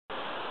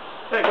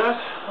Hey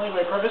guys,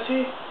 Anyway Progress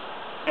here,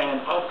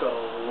 and I've got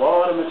a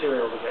lot of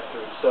material to get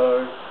through,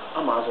 so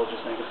I might as well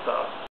just make a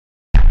start.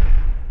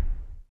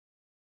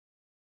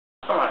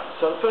 Alright,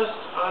 so the first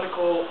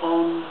article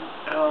on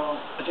our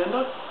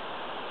agenda,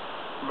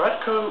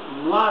 Ratko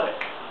Mladic,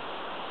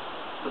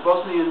 the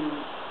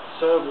Bosnian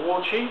Serb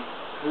war chief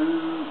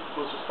who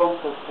was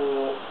responsible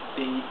for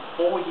the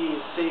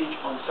 4-year siege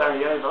on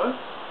Sarajevo,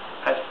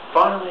 has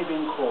finally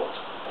been caught.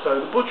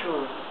 So the Butcher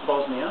of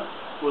Bosnia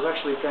was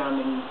actually found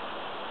in,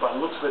 by the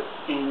looks of it,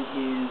 in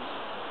his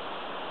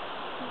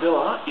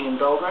villa in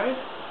Belgrade,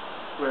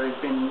 where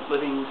he'd been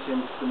living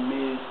since the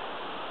mid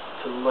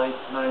to late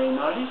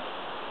 1990s.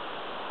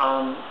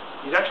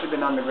 He's actually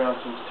been underground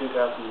since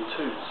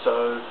 2002,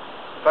 so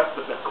the fact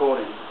that they've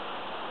caught him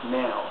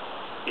now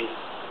is,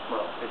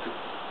 well, it's a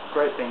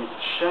great thing. It's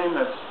a shame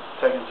that it's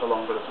taken so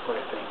long, but it's a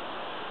great thing.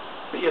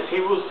 But yes,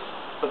 he was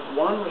the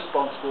one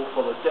responsible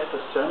for the death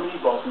of so many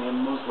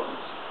Bosnian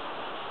Muslims.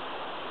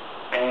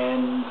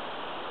 And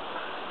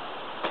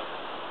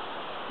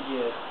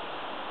yeah,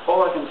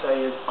 all I can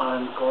say is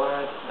I'm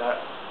glad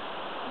that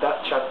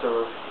that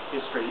chapter of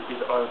history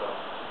is over,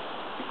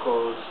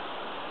 because,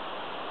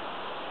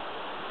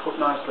 put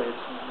nicely,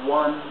 it's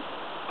one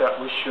that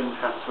we shouldn't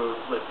have to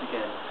have lived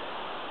again.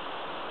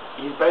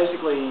 He's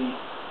basically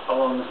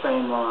along the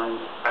same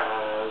lines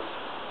as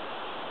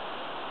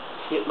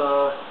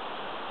Hitler,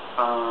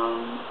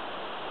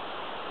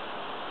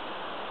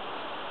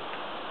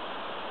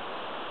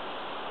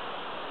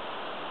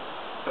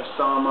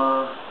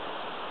 Osama,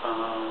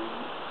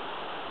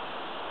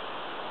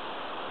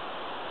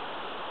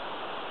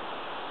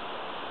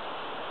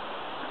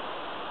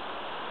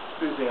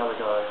 who's the other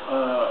guy?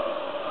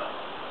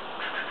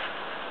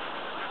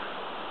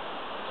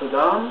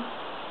 Saddam.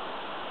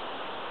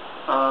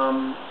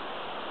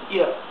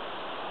 Yeah.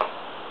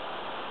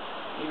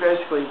 He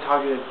basically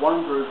targeted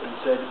one group and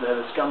said they're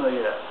the scum of the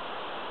earth,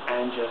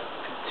 and just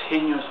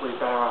continuously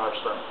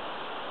barraged them.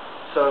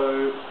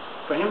 So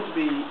for him to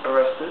be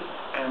arrested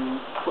and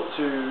put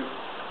to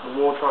the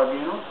war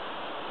tribunal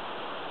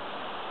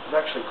is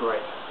actually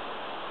great.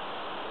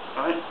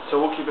 Alright, so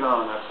we'll keep an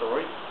eye on that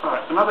story.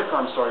 Alright, another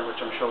crime story which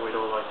I'm sure we'd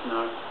all like to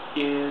know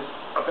is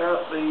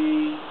about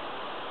the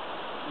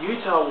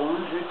Utah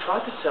woman who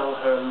tried to sell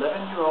her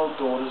 11-year-old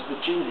daughter's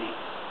virginity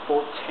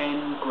for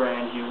 $10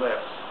 grand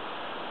US.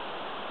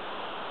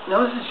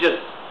 Now this is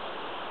just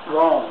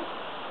wrong.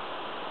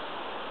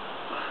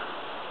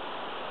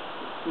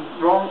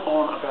 Wrong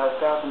on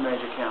about 1,000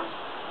 major counts.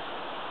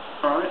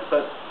 Alright,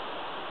 but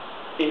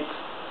it's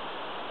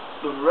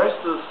the rest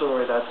of the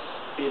story that's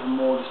even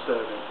more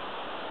disturbing.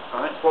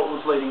 Alright, what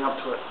was leading up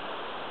to it.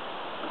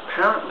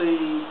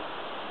 Apparently,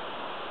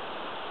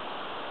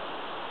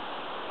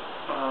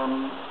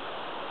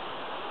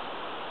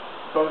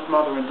 both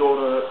mother and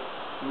daughter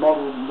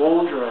modelled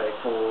lingerie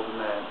for the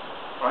man.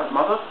 Alright,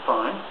 mother,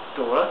 fine.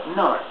 Daughter,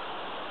 no.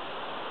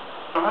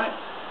 Alright?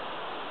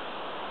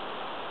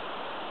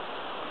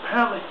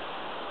 Apparently,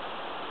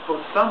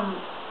 for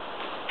some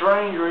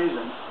strange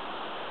reason,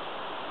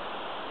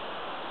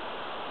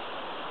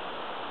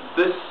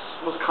 this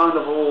was kind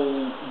of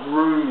all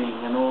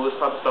grooming and all this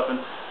type of stuff, and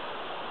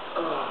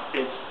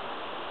it's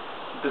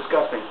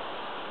disgusting.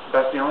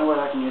 That's the only word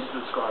I can use to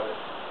describe it.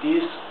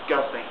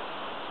 Disgusting.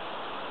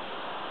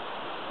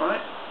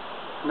 Right?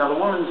 Now the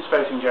woman's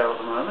facing jail at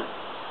the moment.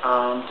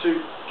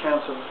 2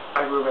 counts of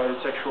aggravated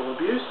sexual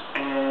abuse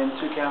and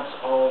 2 counts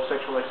of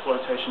sexual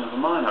exploitation of a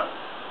minor.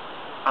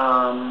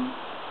 And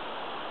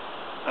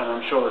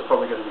I'm sure there's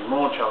probably going to be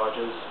more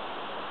charges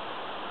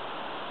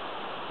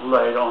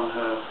laid on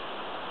her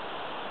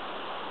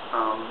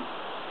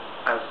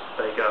as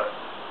they go,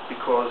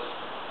 because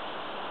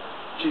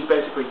she's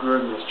basically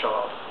groomed this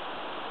child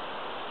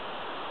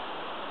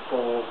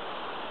for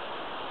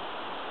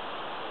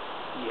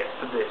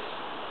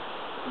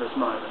this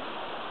moment.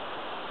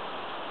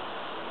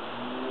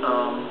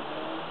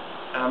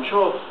 And I'm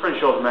pretty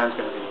sure the man's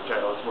going to be in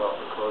jail as well,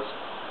 because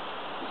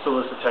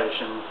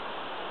solicitation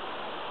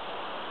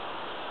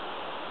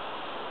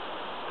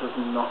does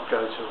not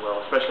go too well,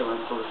 especially when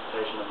it's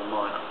solicitation of a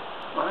minor.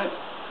 Alright,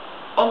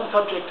 on the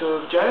subject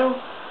of jail,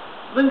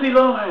 Lindsay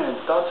Lohan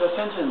starts her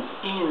sentence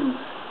in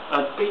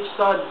a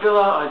beachside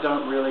villa. I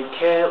don't really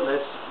care,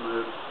 let's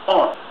move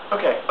on.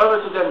 Okay, over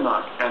to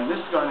Denmark, and this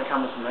is going to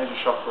come as a major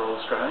shock for all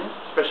Australians,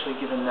 especially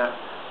given that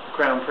the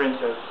Crown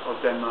Princess of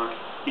Denmark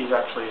is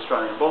actually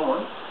Australian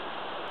born.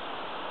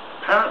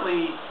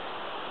 Apparently,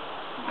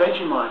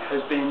 Vegemite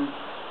has been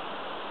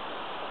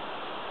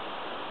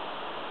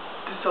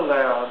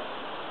disallowed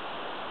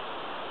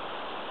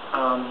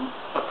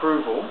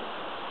approval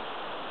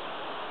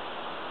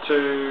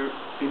to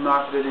be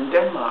marketed in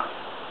Denmark.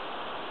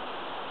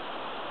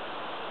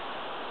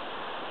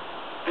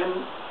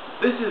 And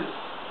this has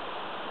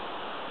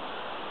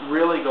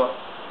really got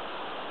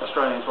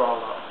Australians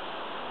riled up.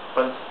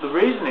 But it's the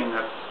reasoning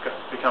that's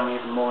becoming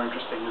even more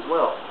interesting as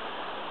well.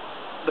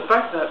 The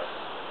fact that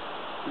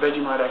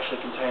Vegemite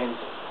actually contains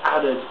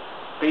added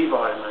B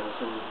vitamins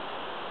and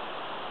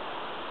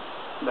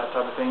that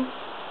type of thing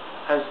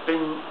has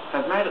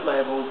made it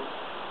labelled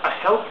a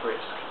health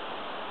risk,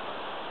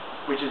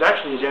 which is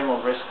actually a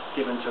general risk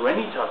given to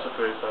any types of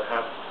foods that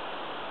have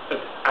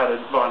added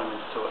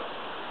vitamins to it.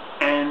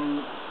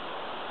 And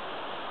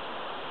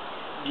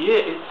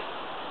yeah, it's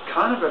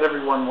kind of got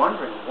everyone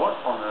wondering what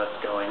on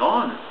earth's going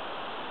on.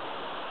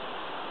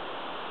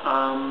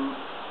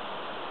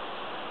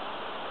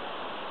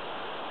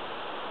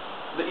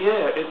 But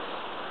yeah, it's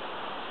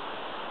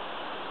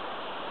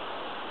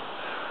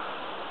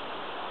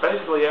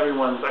basically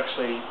everyone's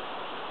actually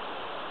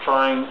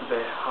trying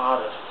their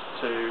hardest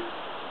to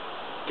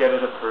get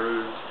it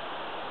approved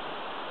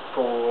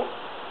for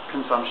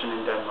consumption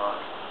in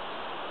Denmark.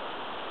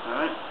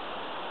 Alright?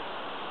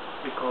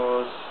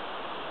 Because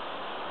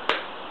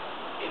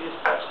it is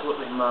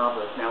absolutely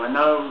marvellous. Now I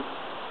know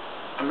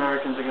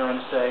Americans are going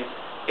to say,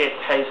 it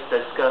tastes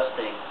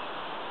disgusting.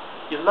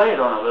 You lay it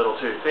on a little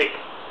too thick.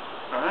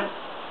 Alright?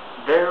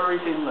 Very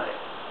thin layer.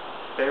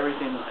 Very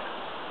thin layer.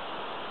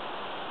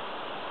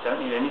 Don't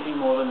need anything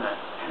more than that.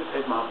 And it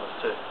tastes marvellous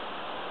too.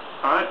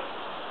 Alright?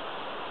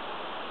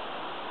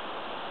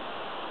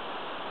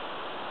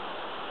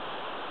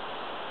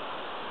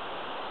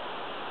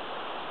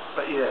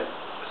 But yeah,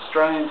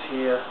 Australians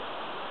here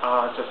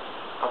are just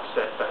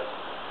upset that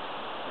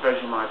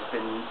Vegemite's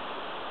been,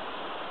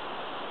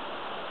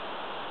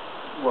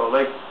 well,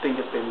 they think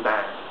it's been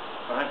banned,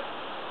 right?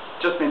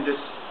 Just been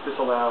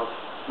disallowed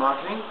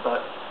marketing,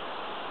 but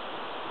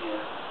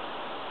yeah,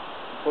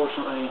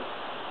 unfortunately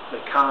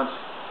they can't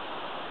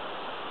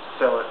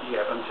sell it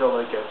yet until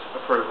they get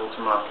approval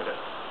to market it.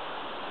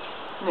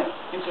 Now,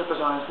 in Super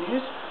Science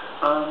News,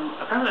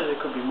 apparently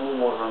there could be more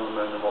water on the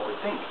moon than what we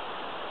think.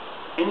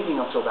 Anything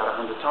up to about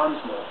 100 times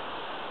more.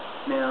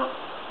 Now,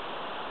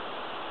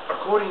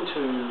 according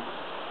to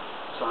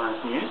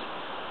Science News,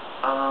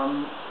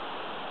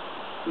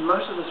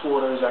 most of this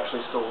water is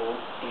actually stored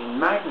in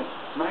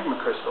magma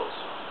crystals.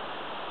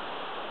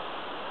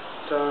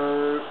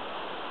 So,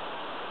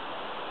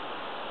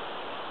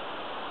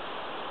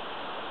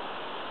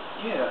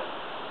 yeah,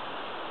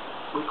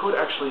 we could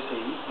actually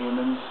see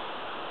humans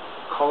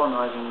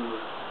colonizing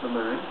the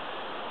moon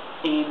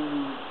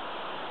in,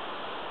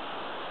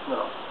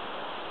 well,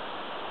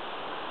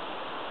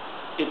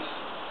 it's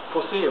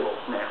foreseeable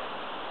now.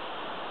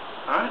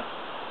 Alright?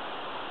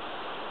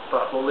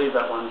 But we'll leave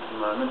that one for the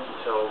moment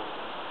until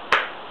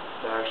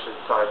they actually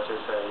decide to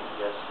say,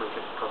 yes, we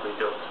could probably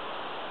do it.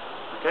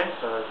 Okay,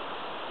 so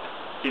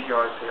keep your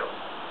eyes peeled.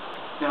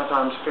 Now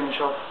time to finish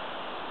off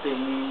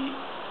the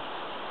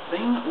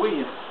thing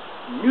with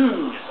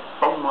news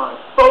from my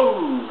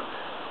phone.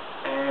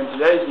 And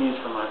today's news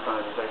from my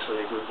phone is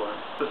actually a good one.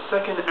 The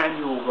second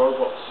annual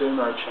Robot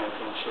Sumo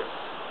Championship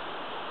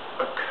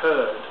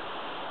occurred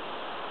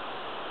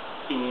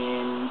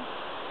in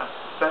a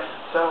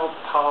Sao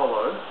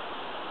Paulo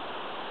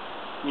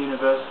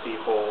University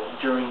Hall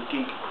during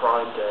Geek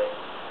Pride Day.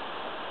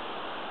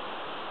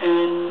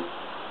 And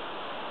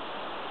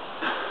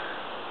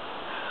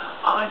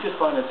I just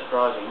find it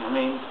surprising. I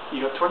mean,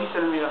 you got 20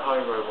 centimeter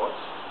high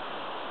robots,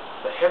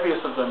 the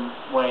heaviest of them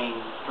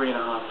weighing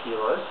 3.5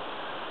 kilos,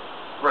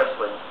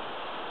 wrestling.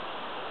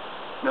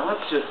 Now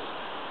that's just,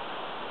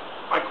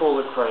 I call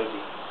it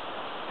crazy.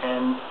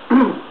 And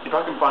if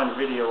I can find a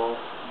video of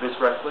this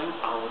wrestling,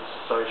 I would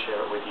so share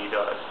it with you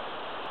guys.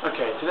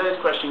 Okay, today's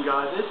question,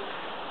 guys, is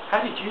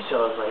how did you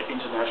celebrate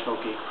International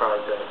Geek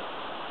Pride Day?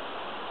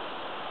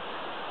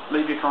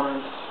 Leave your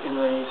comments in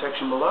the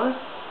section below.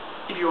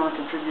 If you want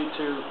to contribute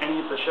to any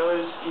of the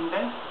shows in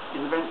the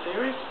event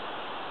series,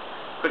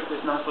 click this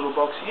nice little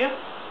box here.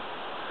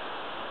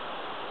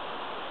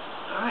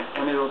 Alright,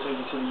 and it'll take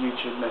you to the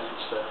YouTube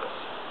message service.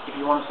 If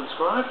you want to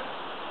subscribe,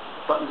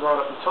 button's right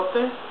up the top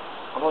there.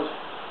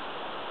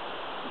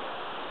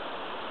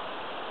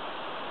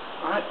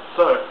 Alright,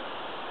 so,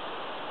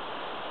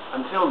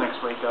 until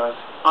next week guys,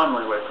 I'm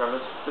Lindsay Lohan,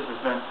 this is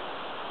Vince,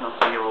 and I'll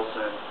see you all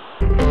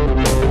soon.